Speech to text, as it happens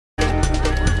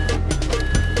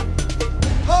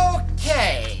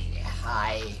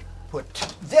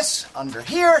under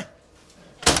here.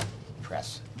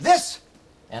 Press this,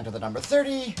 enter the number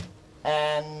 30,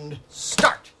 and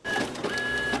start.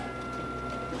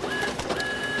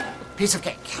 Piece of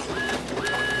cake.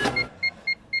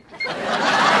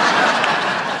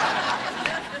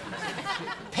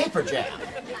 Paper jam.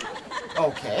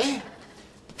 Okay.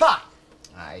 Fine.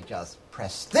 I just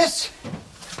press this,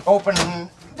 open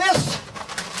this,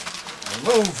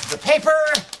 remove the paper,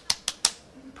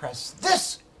 press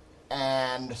this,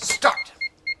 and start.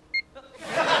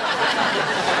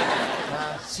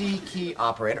 C key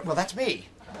operator. Well, that's me.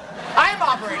 I'm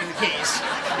operating the keys.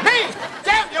 Me!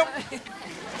 Damn you!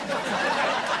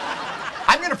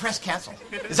 I'm going to press cancel.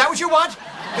 Is that what you want?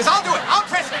 Because I'll do it. I'll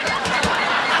press it.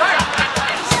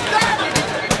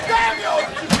 Damn you!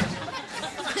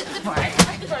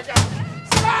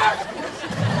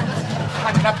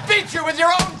 I'm going to beat you with your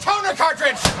own toner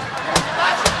cartridge!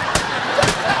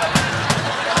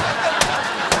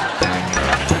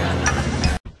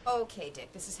 Okay,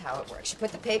 Dick, this is how it works. You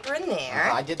put the paper in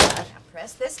there. I did that. Now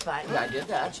press this button. I did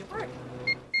that. It should work.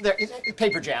 There,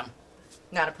 paper jam.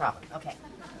 Not a problem. Okay.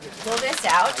 You pull this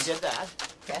out. I did that.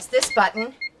 Press this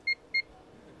button.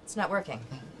 It's not working.